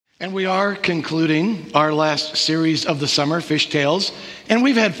And we are concluding our last series of the summer, Fish Tales. And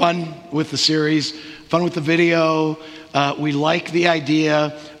we've had fun with the series, fun with the video. We like the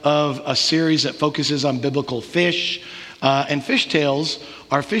idea of a series that focuses on biblical fish. And Fish Tales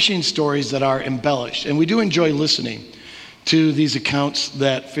are fishing stories that are embellished. And we do enjoy listening to these accounts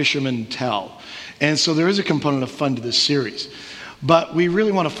that fishermen tell. And so there is a component of fun to this series. But we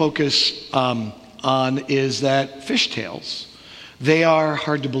really want to focus on is that fish tales, they are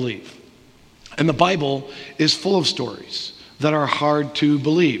hard to believe. And the Bible is full of stories that are hard to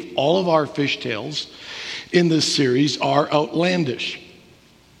believe. All of our fish tales in this series are outlandish.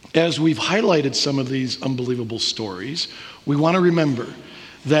 As we've highlighted some of these unbelievable stories, we want to remember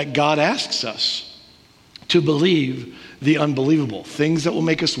that God asks us to believe the unbelievable, things that will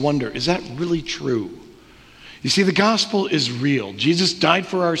make us wonder, is that really true? You see, the gospel is real. Jesus died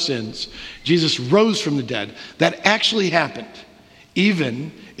for our sins. Jesus rose from the dead. That actually happened,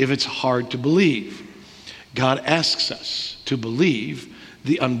 even if it's hard to believe. God asks us to believe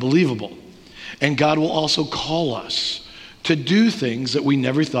the unbelievable. And God will also call us to do things that we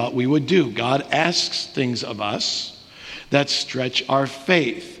never thought we would do. God asks things of us that stretch our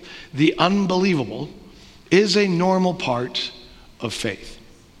faith. The unbelievable is a normal part of faith.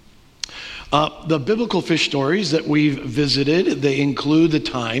 The biblical fish stories that we've visited, they include the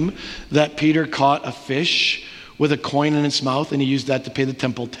time that Peter caught a fish with a coin in its mouth, and he used that to pay the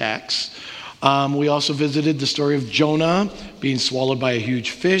temple tax. We also visited the story of Jonah being swallowed by a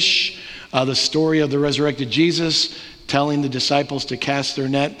huge fish, the story of the resurrected Jesus telling the disciples to cast their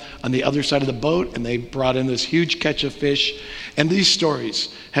net on the other side of the boat, and they brought in this huge catch of fish. And these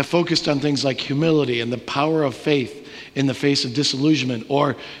stories have focused on things like humility and the power of faith in the face of disillusionment,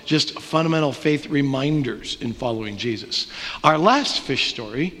 or just fundamental faith reminders in following Jesus. Our last fish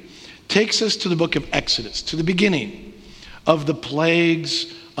story takes us to the book of Exodus, to the beginning of the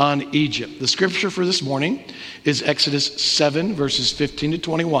plagues on Egypt. The scripture for this morning is Exodus 7, verses 15 to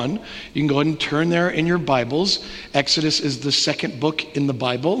 21. You can go ahead and turn there in your Bibles. Exodus is the second book in the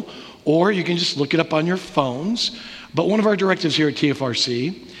Bible, or you can just look it up on your phones. But one of our directives here at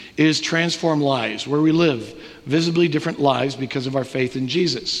TFRC is transform lives, where we live visibly different lives because of our faith in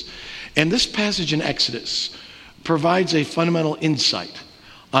Jesus. And this passage in Exodus provides a fundamental insight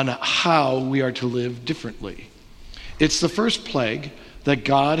on how we are to live differently. It's the first plague that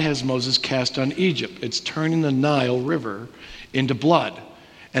God has Moses cast on Egypt. It's turning the Nile River into blood.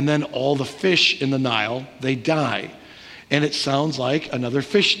 And then all the fish in the Nile, they die. And it sounds like another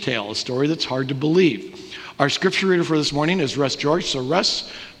fish tale, a story that's hard to believe. Our scripture reader for this morning is Russ George. So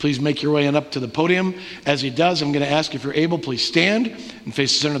Russ, please make your way on up to the podium. As he does, I'm going to ask if you're able, please stand and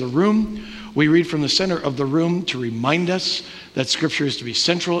face the center of the room. We read from the center of the room to remind us that scripture is to be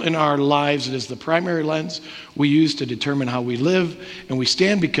central in our lives. It is the primary lens we use to determine how we live. And we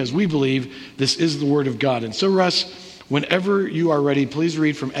stand because we believe this is the word of God. And so Russ, whenever you are ready, please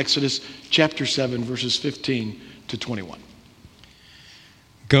read from Exodus chapter 7, verses 15 to 21.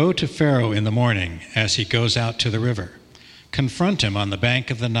 Go to Pharaoh in the morning as he goes out to the river. Confront him on the bank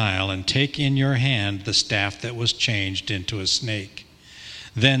of the Nile and take in your hand the staff that was changed into a snake.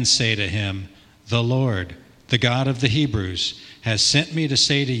 Then say to him, the Lord, the God of the Hebrews, has sent me to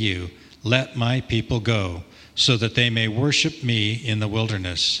say to you, let my people go, so that they may worship me in the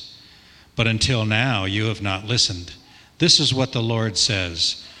wilderness. But until now you have not listened. This is what the Lord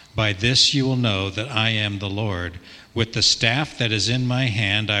says. By this you will know that I am the Lord. With the staff that is in my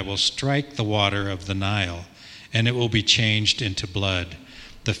hand, I will strike the water of the Nile, and it will be changed into blood.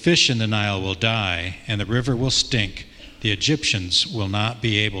 The fish in the Nile will die, and the river will stink. The Egyptians will not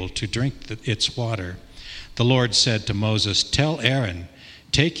be able to drink its water. The Lord said to Moses, tell Aaron,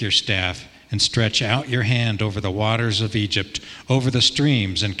 take your staff and stretch out your hand over the waters of Egypt, over the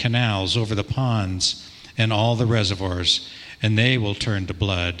streams and canals, over the ponds and all the reservoirs, and they will turn to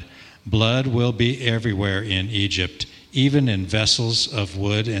blood. Blood will be everywhere in Egypt, even in vessels of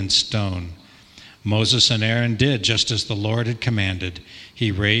wood and stone. Moses and Aaron did just as the Lord had commanded.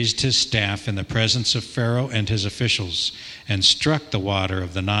 He raised his staff in the presence of Pharaoh and his officials and struck the water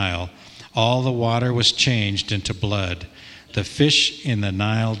of the Nile. All the water was changed into blood. The fish in the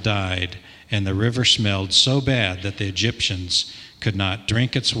Nile died, and the river smelled so bad that the Egyptians could not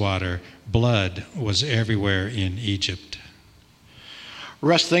drink its water. Blood was everywhere in Egypt.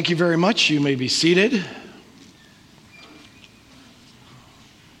 Russ, thank you very much. You may be seated.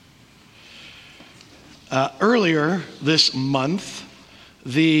 Earlier this month,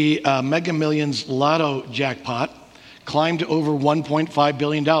 the Mega Millions Lotto jackpot climbed to over $1.5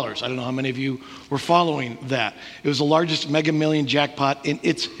 billion. I don't know how many of you were following that. It was the largest Mega Million jackpot in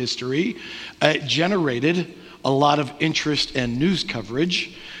its history. It generated a lot of interest and news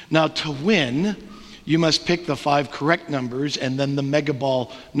coverage. Now, to win, you must pick the 5 correct numbers and then the mega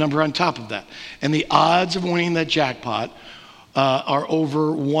ball number on top of that. And the odds of winning that jackpot are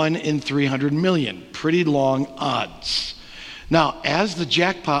over 1 in 300 million. Pretty long odds. Now, as the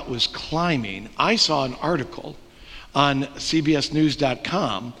jackpot was climbing, I saw an article on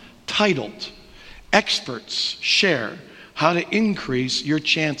CBSnews.com titled, "Experts Share How to Increase Your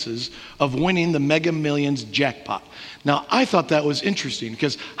Chances of Winning the Mega Millions Jackpot." Now, I thought that was interesting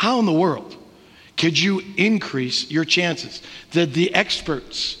because how in the world could you increase your chances? Did the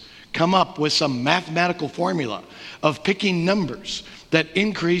experts come up with some mathematical formula of picking numbers that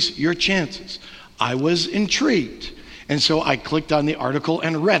increase your chances? I was intrigued. And so I clicked on the article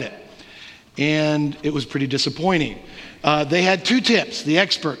and read it. And it was pretty disappointing. They had 2 tips. The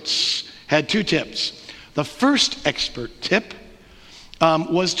experts had 2 tips. The first expert tip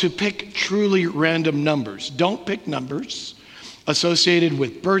was to pick truly random numbers. Don't pick numbers associated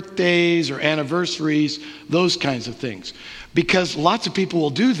with birthdays or anniversaries, those kinds of things. Because lots of people will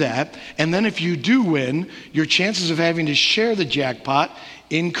do that, and then if you do win, your chances of having to share the jackpot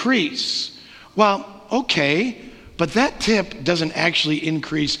increase. Well, okay, but that tip doesn't actually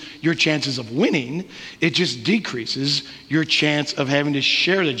increase your chances of winning. It just decreases your chance of having to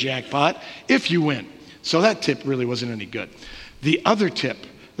share the jackpot if you win. So that tip really wasn't any good. The other tip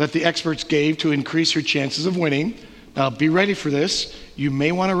that the experts gave to increase your chances of winning, now be ready for this. You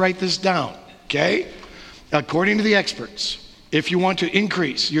may want to write this down, okay? According to the experts, if you want to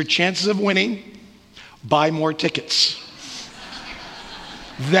increase your chances of winning, buy more tickets.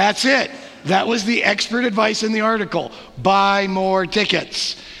 That's it. That was the expert advice in the article. Buy more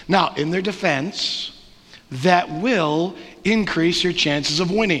tickets. Now, in their defense, that will increase your chances of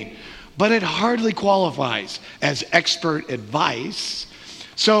winning, but it hardly qualifies as expert advice.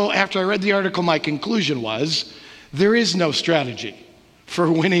 So after I read the article, my conclusion was, there is no strategy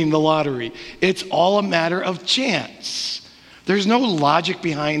for winning the lottery. It's all a matter of chance. There's no logic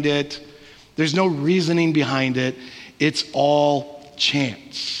behind it. There's no reasoning behind it. It's all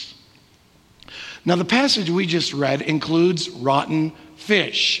chance. Now, the passage we just read includes rotten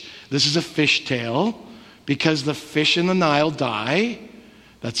fish. This is a fish tale because the fish in the Nile die.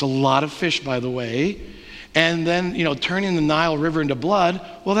 That's a lot of fish, by the way. And then, turning the Nile River into blood,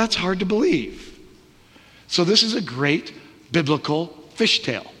 well, that's hard to believe. So this is a great biblical fish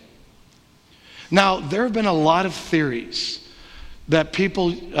tale. Now, there have been a lot of theories that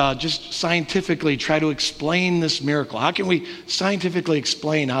people just scientifically try to explain this miracle. How can we scientifically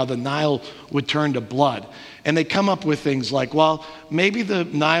explain how the Nile would turn to blood? And they come up with things like, well, maybe the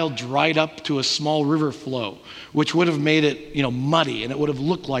Nile dried up to a small river flow, which would have made it, muddy, and it would have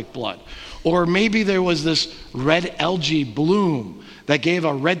looked like blood. Or maybe there was this red algae bloom that gave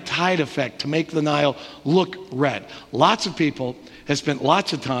a red tide effect to make the Nile look red. Lots of people have spent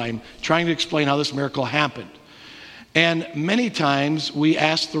lots of time trying to explain how this miracle happened. And many times we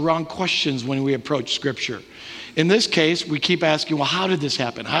ask the wrong questions when we approach Scripture. In this case, we keep asking, well, how did this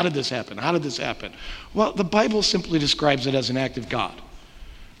happen? How did this happen? How did this happen? Well, the Bible simply describes it as an act of God.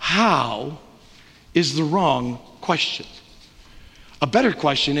 How is the wrong question. A better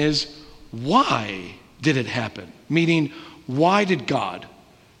question is, why did it happen? Meaning, why did God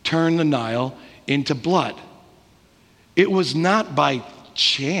turn the Nile into blood? It was not by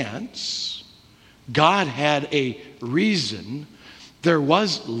chance. God had a reason. There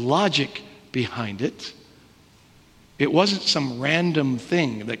was logic behind it. It wasn't some random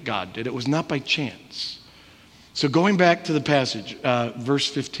thing that God did. It was not by chance. So going back to the passage, verse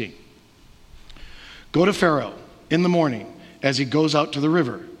 15. Go to Pharaoh in the morning as he goes out to the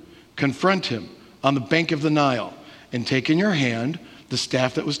river. Confront him on the bank of the Nile and take in your hand the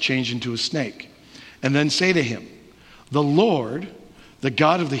staff that was changed into a snake. And then say to him, the Lord, the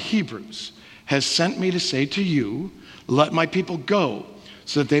God of the Hebrews, has sent me to say to you, let my people go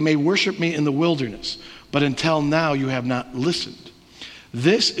so that they may worship me in the wilderness. But until now you have not listened.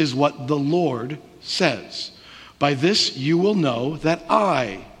 This is what the Lord says. By this you will know that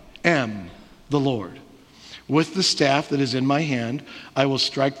I am the Lord. With the staff that is in my hand, I will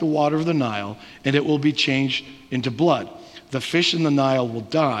strike the water of the Nile, and it will be changed into blood. The fish in the Nile will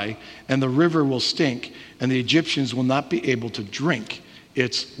die, and the river will stink, and the Egyptians will not be able to drink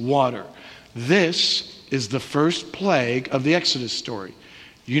its water. This is the first plague of the Exodus story.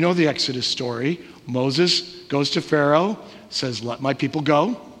 You know the Exodus story. Moses goes to Pharaoh, says, let my people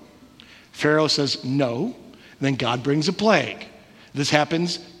go. Pharaoh says, no. And then God brings a plague. This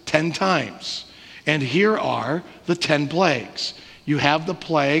happens 10 times. And here are the 10 plagues. You have the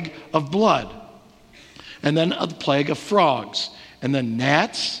plague of blood, and then a plague of frogs, and then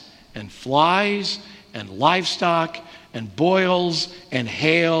gnats and flies and livestock and boils and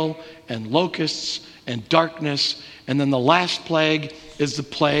hail and locusts and darkness. And then the last plague is the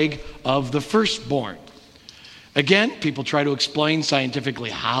plague of the firstborn. Again, people try to explain scientifically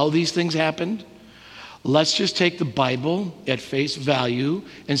how these things happened. Let's just take the Bible at face value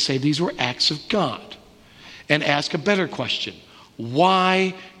and say these were acts of God. And ask a better question.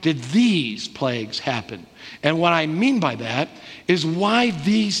 Why did these plagues happen? And what I mean by that is why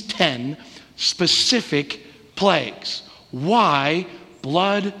these 10 specific plagues? Why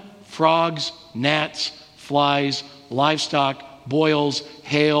blood, frogs, gnats, flies, livestock, boils,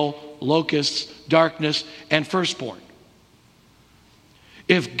 hail, locusts, darkness, and firstborn?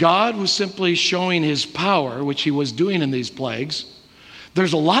 If God was simply showing his power, which he was doing in these plagues,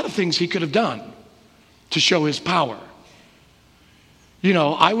 there's a lot of things he could have done to show his power. You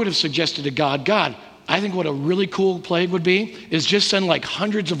know, I would have suggested to God, I think what a really cool plague would be is just send like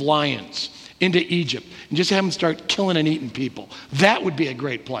hundreds of lions into Egypt and just have them start killing and eating people. That would be a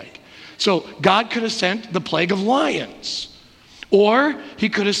great plague. So God could have sent the plague of lions, or he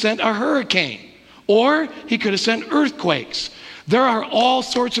could have sent a hurricane, or he could have sent earthquakes. There are all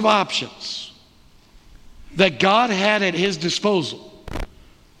sorts of options that God had at his disposal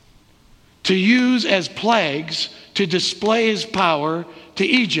to use as plagues to display his power to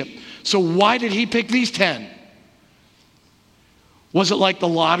Egypt. So why did he pick these 10? Was it like the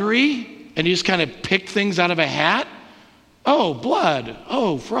lottery and he just kind of picked things out of a hat? Oh, blood.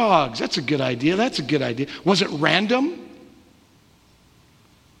 Oh, frogs. That's a good idea. That's a good idea. Was it random?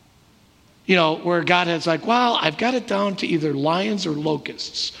 You know, where God has like, well, I've got it down to either lions or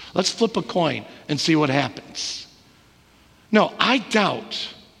locusts. Let's flip a coin and see what happens. No, I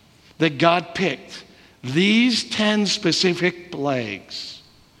doubt that God picked these 10 specific plagues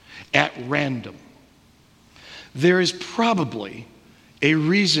at random. There is probably a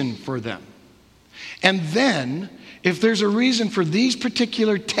reason for them. And then, if there's a reason for these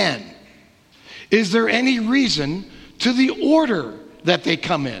particular 10, is there any reason to the order that they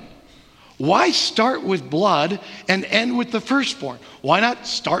come in? Why start with blood and end with the firstborn? Why not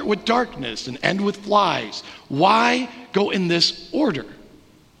start with darkness and end with flies? Why go in this order?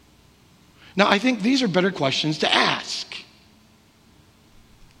 Now, I think these are better questions to ask.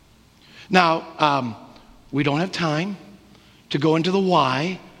 Now, we don't have time to go into the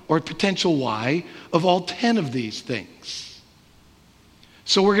why or potential why of all 10 of these things.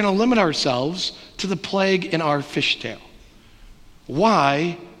 So we're going to limit ourselves to the plague in our fishtail.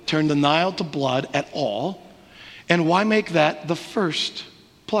 Why turn the Nile to blood at all? And why make that the first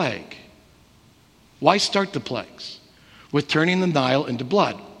plague? Why start the plagues with turning the Nile into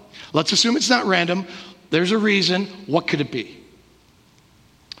blood? Let's assume it's not random. There's a reason. What could it be?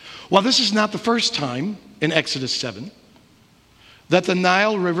 Well, this is not the first time in Exodus 7 that the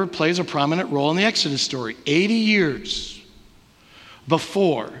Nile River plays a prominent role in the Exodus story. 80 years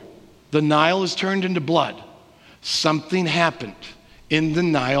before the Nile is turned into blood, something happened in the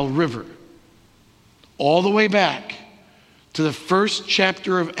Nile River. All the way back to the first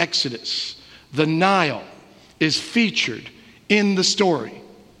chapter of Exodus, the Nile is featured in the story.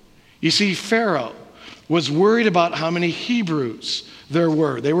 You see, Pharaoh was worried about how many Hebrews there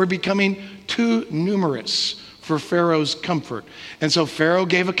were. They were becoming too numerous for Pharaoh's comfort. And so Pharaoh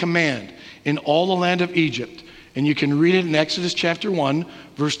gave a command in all the land of Egypt. And you can read it in Exodus chapter 1,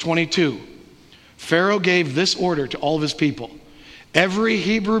 verse 22. Pharaoh gave this order to all of his people. Every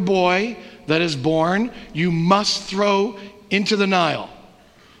Hebrew boy that is born, you must throw into the Nile,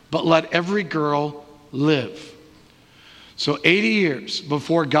 but let every girl live. So 80 years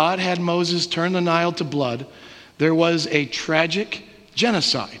before God had Moses turn the Nile to blood, there was a tragic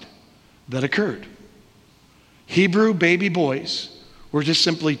genocide that occurred. Hebrew baby boys were just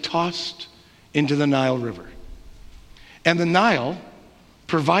simply tossed into the Nile River. And the Nile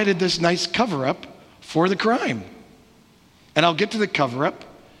provided this nice cover-up for the crime. And I'll get to the cover-up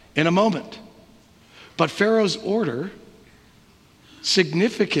in a moment. But Pharaoh's order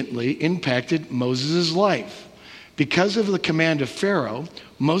significantly impacted Moses' life. Because of the command of Pharaoh,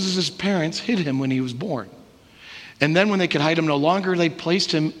 Moses' parents hid him when he was born. And then when they could hide him no longer, they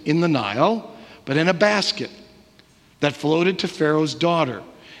placed him in the Nile, but in a basket that floated to Pharaoh's daughter.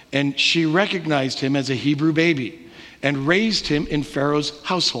 And she recognized him as a Hebrew baby and raised him in Pharaoh's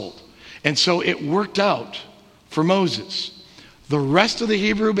household. And so it worked out for Moses. The rest of the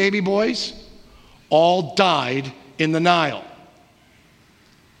Hebrew baby boys all died in the Nile.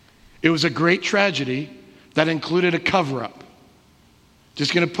 It was a great tragedy that included a cover-up.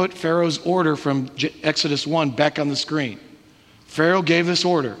 Just going to put Pharaoh's order from Exodus 1 back on the screen. Pharaoh gave this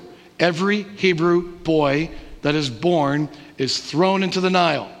order. Every Hebrew boy that is born is thrown into the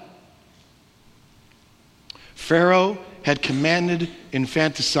Nile. Pharaoh had commanded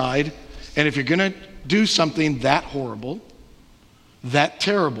infanticide, and if you're going to do something that horrible, that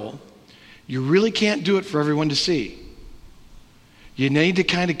terrible, you really can't do it for everyone to see. You need to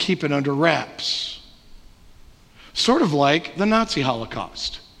kind of keep it under wraps. Sort of like the Nazi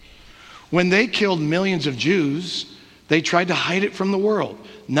Holocaust. When they killed millions of Jews, they tried to hide it from the world.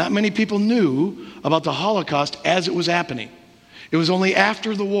 Not many people knew about the Holocaust as it was happening. It was only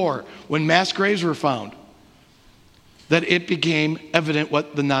after the war, when mass graves were found, that it became evident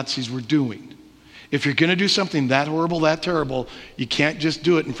what the Nazis were doing. If you're going to do something that horrible, that terrible, you can't just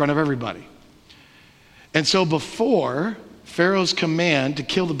do it in front of everybody. And so before Pharaoh's command to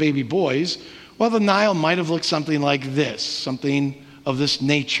kill the baby boys, well, the Nile might have looked something like this, something of this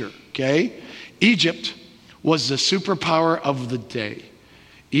nature, okay? Egypt was the superpower of the day.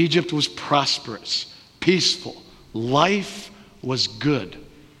 Egypt was prosperous, peaceful. Life was good.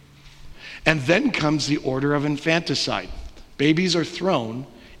 And then comes the order of infanticide. Babies are thrown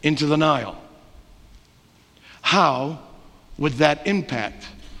into the Nile. How would that impact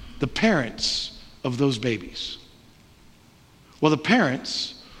the parents of those babies? Well, the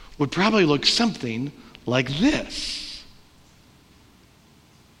parents would probably look something like this.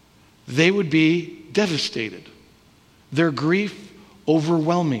 They would be devastated. Their grief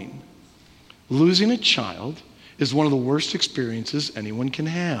overwhelming. Losing a child is one of the worst experiences anyone can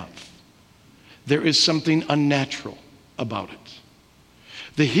have. There is something unnatural about it.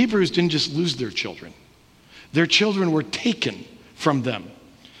 The Hebrews didn't just lose their children. Their children were taken from them.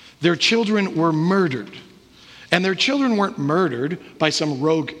 Their children were murdered. And their children weren't murdered by some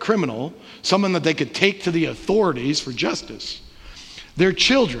rogue criminal, someone that they could take to the authorities for justice. Their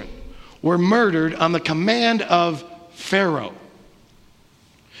children were murdered on the command of Pharaoh.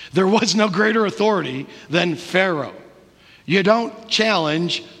 There was no greater authority than Pharaoh. You don't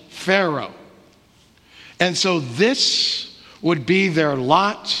challenge Pharaoh. And so this would be their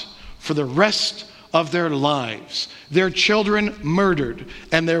lot for the rest of their lives. Their children murdered,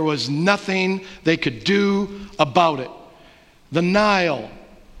 and there was nothing they could do about it. The Nile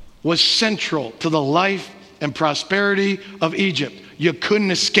was central to the life and prosperity of Egypt. You couldn't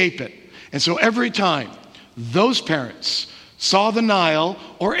escape it. And so every time those parents saw the Nile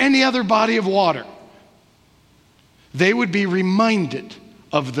or any other body of water, they would be reminded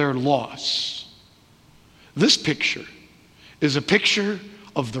of their loss. This picture is a picture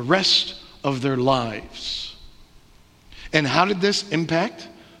of the rest of their lives. And how did this impact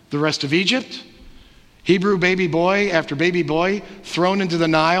the rest of Egypt? Hebrew baby boy after baby boy thrown into the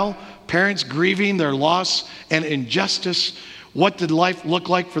Nile, parents grieving their loss and injustice. What did life look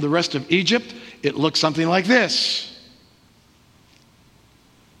like for the rest of Egypt? It looked something like this.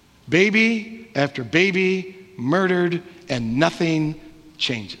 Baby after baby murdered, and nothing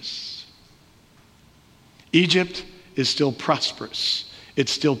changes. Egypt is still prosperous.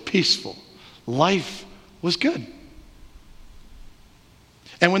 It's still peaceful. Life was good.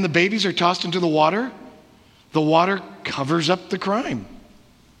 And when the babies are tossed into the water covers up the crime.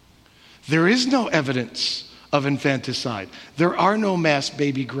 There is no evidence of infanticide. There are no mass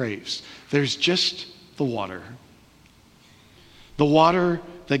baby graves. There's just the water. The water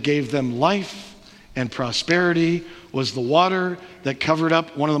that gave them life and prosperity was the water that covered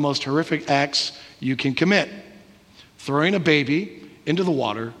up one of the most horrific acts you can commit: throwing a baby into the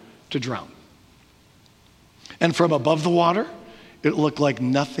water to drown. And from above the water, it looked like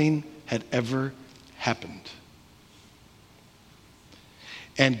nothing had ever happened.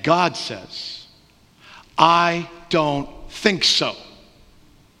 And God says, I don't think so.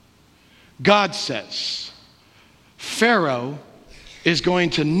 God says, Pharaoh is going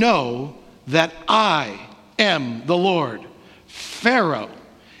to know that I am the Lord. Pharaoh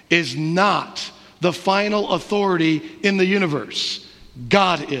is not the final authority in the universe.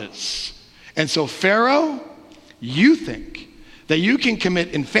 God is. And so Pharaoh, you think that you can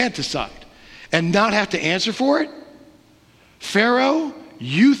commit infanticide and not have to answer for it? Pharaoh,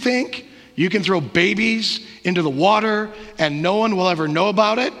 you think you can throw babies into the water and no one will ever know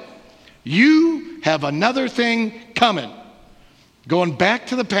about it? You have another thing coming. Going back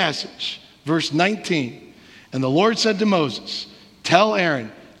to the passage, verse 19. And the Lord said to Moses, tell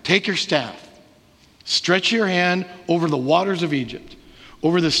Aaron, take your staff, stretch your hand over the waters of Egypt,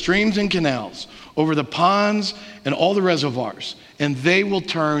 over the streams and canals, over the ponds and all the reservoirs, and they will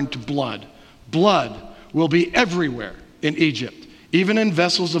turn to blood. Blood will be everywhere in Egypt, even in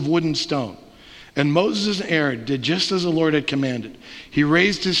vessels of wood and stone. And Moses and Aaron did just as the Lord had commanded. He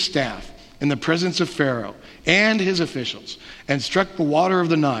raised his staff in the presence of Pharaoh and his officials and struck the water of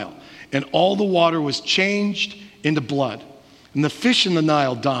the Nile, and all the water was changed into blood. And the fish in the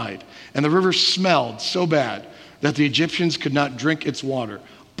Nile died, and the river smelled so bad that the Egyptians could not drink its water.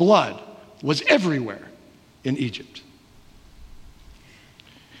 Blood was everywhere in Egypt.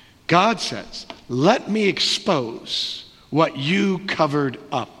 God says, let me expose what you covered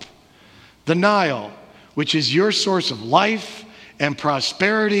up. The Nile, which is your source of life and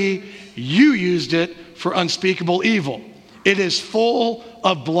prosperity, you used it for unspeakable evil. It is full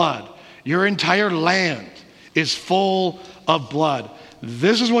of blood. Your entire land is full of blood.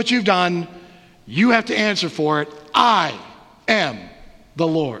 This is what you've done. You have to answer for it. I am the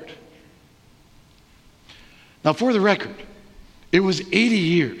Lord. Now, for the record, it was 80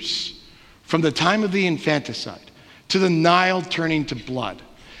 years from the time of the infanticide to the Nile turning to blood.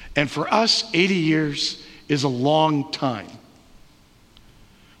 And for us, 80 years is a long time.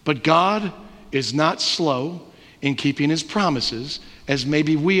 But God is not slow in keeping his promises, as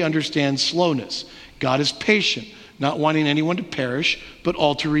maybe we understand slowness. God is patient, not wanting anyone to perish, but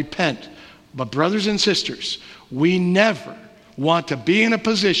all to repent. But brothers and sisters, we never want to be in a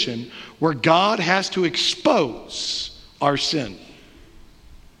position where God has to expose our sin.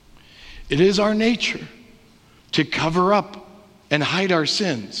 It is our nature to cover up and hide our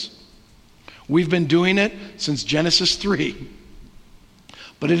sins. We've been doing it since Genesis 3.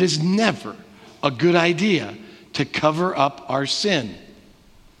 But it is never a good idea to cover up our sin.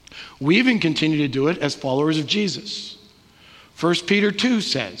 We even continue to do it as followers of Jesus. 1 Peter 2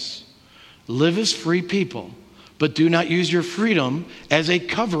 says, live as free people, but do not use your freedom as a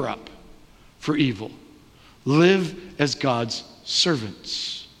cover-up for evil. Live as God's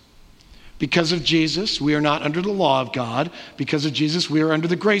servants. Because of Jesus, we are not under the law of God. Because of Jesus, we are under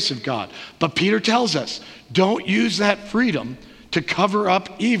the grace of God. But Peter tells us, don't use that freedom to cover up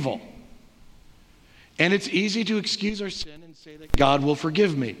evil. And it's easy to excuse our sin and say that God will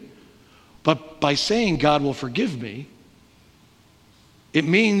forgive me. But by saying God will forgive me, it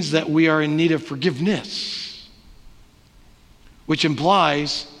means that we are in need of forgiveness, which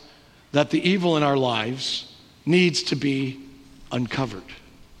implies that the evil in our lives needs to be uncovered.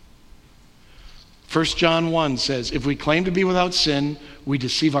 1 John 1 says, if we claim to be without sin, we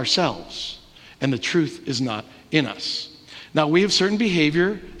deceive ourselves, and the truth is not in us. Now, we have certain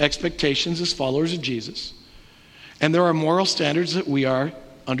behavior expectations as followers of Jesus, and there are moral standards that we are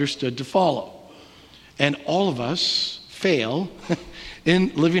understood to follow. And all of us fail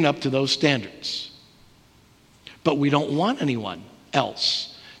in living up to those standards. But we don't want anyone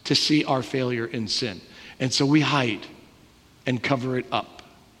else to see our failure in sin. And so we hide and cover it up.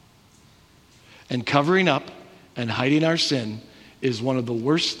 And covering up and hiding our sin is one of the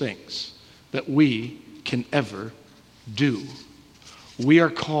worst things that we can ever do. We are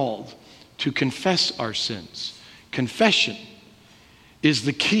called to confess our sins. Confession is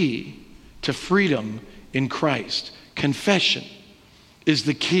the key to freedom in Christ. Confession is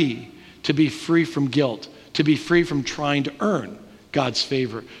the key to be free from guilt, to be free from trying to earn God's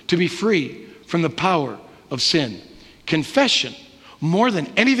favor, to be free from the power of sin. Confession, more than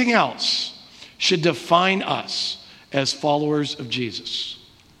anything else, should define us as followers of Jesus.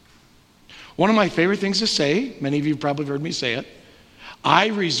 One of my favorite things to say, many of you probably heard me say it, I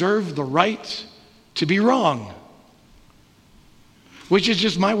reserve the right to be wrong. Which is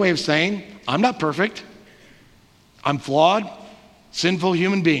just my way of saying, I'm not perfect. I'm flawed, sinful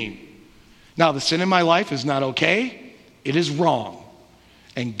human being. Now, the sin in my life is not okay. It is wrong.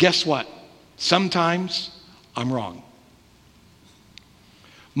 And guess what? Sometimes I'm wrong.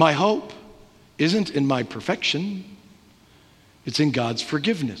 My hope isn't in my perfection. It's in God's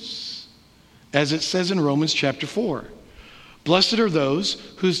forgiveness. As it says in Romans chapter 4, blessed are those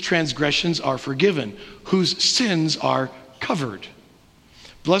whose transgressions are forgiven, whose sins are covered.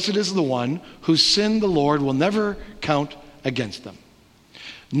 Blessed is the one whose sin the Lord will never count against them.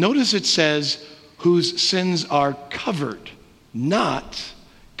 Notice it says whose sins are covered, not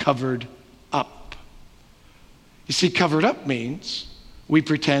covered up. You see, covered up means we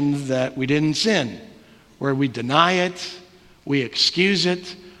pretend that we didn't sin, where we deny it, we excuse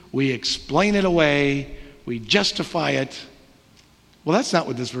it, we explain it away, we justify it. Well, that's not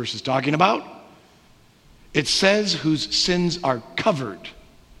what this verse is talking about. It says whose sins are covered.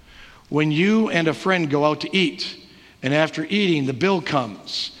 When you and a friend go out to eat, and after eating, the bill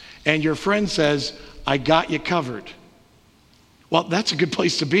comes, and your friend says, I got you covered. Well, that's a good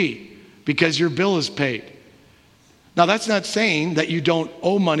place to be, because your bill is paid. Now, that's not saying that you don't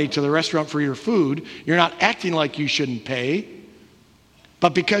owe money to the restaurant for your food. You're not acting like you shouldn't pay.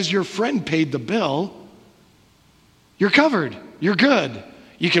 But because your friend paid the bill, you're covered. You're good.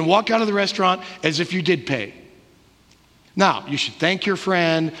 You can walk out of the restaurant as if you did pay. Now, you should thank your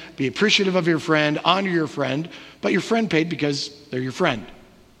friend, be appreciative of your friend, honor your friend, but your friend paid because they're your friend.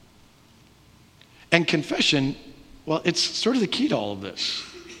 And confession Well, it's sort of the key to all of this.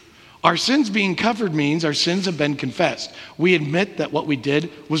 Our sins being covered means our sins have been confessed. We admit that what we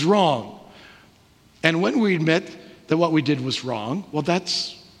did was wrong. And when we admit that what we did was wrong, well,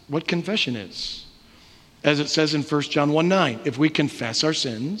 that's what confession is. As it says in 1 John 1:9, if we confess our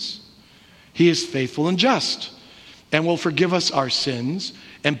sins, he is faithful and just and will forgive us our sins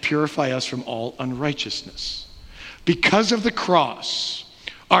and purify us from all unrighteousness. Because of the cross,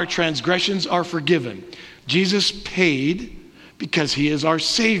 our transgressions are forgiven. Jesus paid because he is our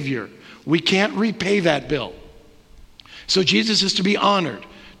Savior. We can't repay that bill. So Jesus is to be honored,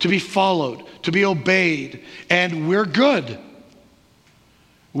 to be followed, to be obeyed, and we're good.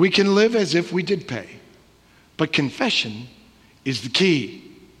 We can live as if we did pay. But confession is the key.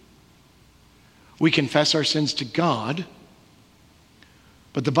 We confess our sins to God,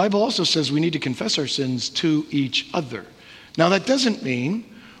 but the Bible also says we need to confess our sins to each other. Now, that doesn't mean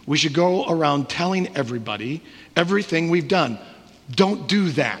we should go around telling everybody everything we've done. Don't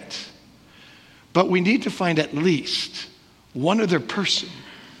do that. But we need to find at least one other person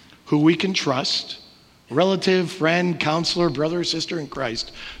who we can trust, relative, friend, counselor, brother or sister in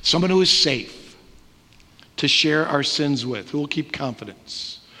Christ, someone who is safe to share our sins with, who will keep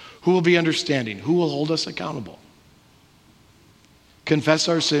confidence, who will be understanding, who will hold us accountable. Confess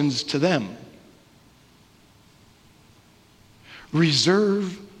our sins to them.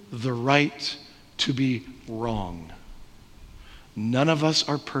 Reserve the right to be wrong. None of us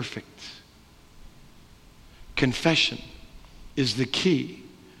are perfect. Confession is the key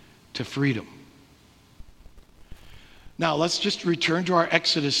to freedom. Now, let's just return to our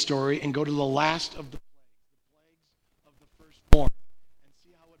Exodus story and go to the last of the plagues of the firstborn, and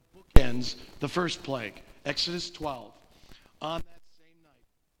see how it bookends the first plague. Exodus 12. On that same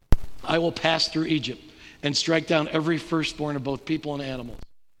night, I will pass through Egypt and strike down every firstborn of both people and animals.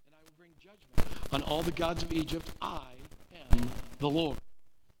 And I will bring judgment on all the gods of Egypt. I am the Lord.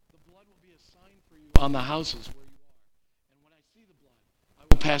 The blood will be a sign for you on the houses where you are. And when I see the blood, I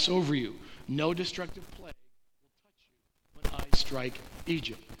will pass over you. No destructive plague will touch you when I strike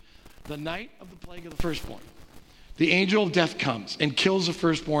Egypt. The night of the plague of the firstborn, the angel of death comes and kills the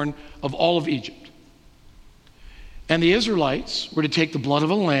firstborn of all of Egypt. And the Israelites were to take the blood of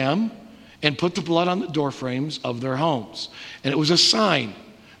a lamb and put the blood on the doorframes of their homes. And it was a sign,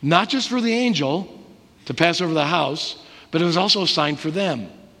 not just for the angel to pass over the house, but it was also a sign for them.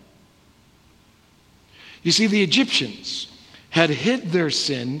 You see, the Egyptians had hid their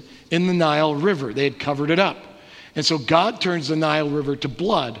sin in the Nile River. They had covered it up. And so God turns the Nile River to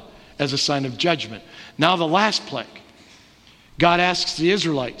blood as a sign of judgment. Now the last plague, God asks the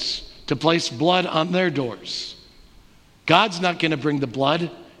Israelites to place blood on their doors. God's not going to bring the blood.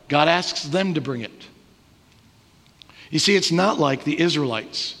 God asks them to bring it. You see, it's not like the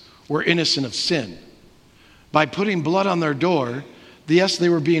Israelites were innocent of sin. By putting blood on their door, yes, they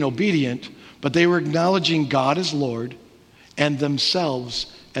were being obedient, but they were acknowledging God as Lord and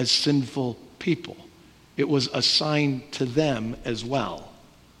themselves as sinful people. It was a sign to them as well.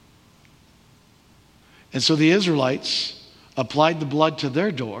 And so the Israelites applied the blood to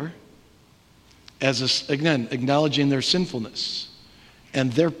their door again, acknowledging their sinfulness.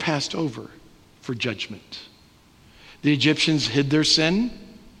 And they're passed over for judgment. The Egyptians hid their sin,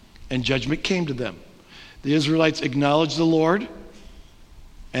 and judgment came to them. The Israelites acknowledged the Lord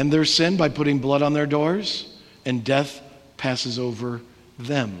and their sin by putting blood on their doors, and death passes over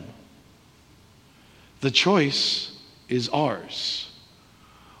them. The choice is ours.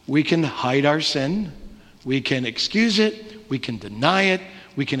 We can hide our sin, we can excuse it, we can deny it,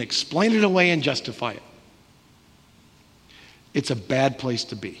 we can explain it away and justify it. It's a bad place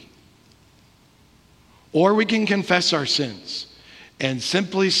to be. Or we can confess our sins and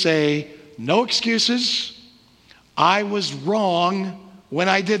simply say, no excuses, I was wrong when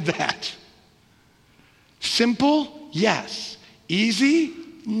I did that. Simple? Yes. Easy?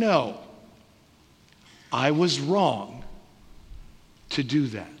 No. I was wrong to do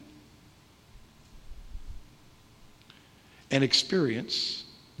that. And experience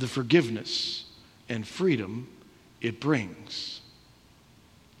the forgiveness and freedom it brings.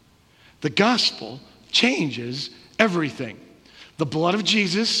 The gospel changes everything. The blood of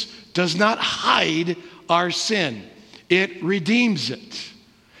Jesus does not hide our sin. It redeems it.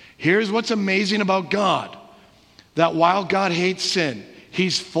 Here's what's amazing about God. That while God hates sin,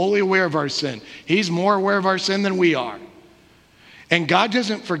 he's fully aware of our sin. He's more aware of our sin than we are. And God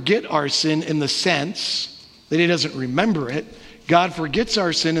doesn't forget our sin in the sense that he doesn't remember it. God forgets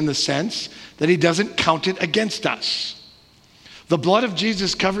our sin in the sense that he doesn't count it against us. The blood of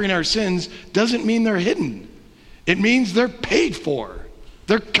Jesus covering our sins doesn't mean they're hidden. It means they're paid for.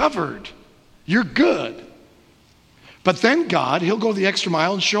 They're covered. You're good. But then God, he'll go the extra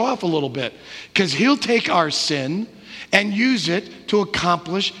mile and show off a little bit, because he'll take our sin and use it to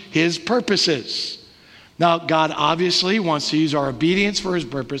accomplish his purposes. Now, God obviously wants to use our obedience for his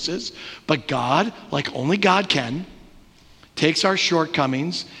purposes, but God, like only God can, takes our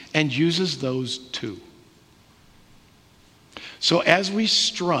shortcomings and uses those too. So as we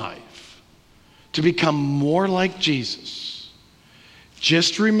strive to become more like Jesus,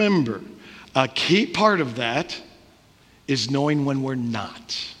 just remember, a key part of that is knowing when we're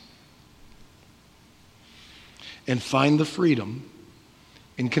not. And find the freedom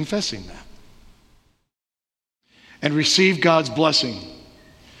in confessing that. And receive God's blessing.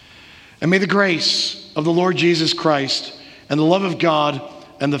 And may the grace of the Lord Jesus Christ and the love of God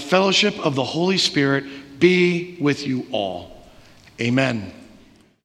and the fellowship of the Holy Spirit be with you all. Amen.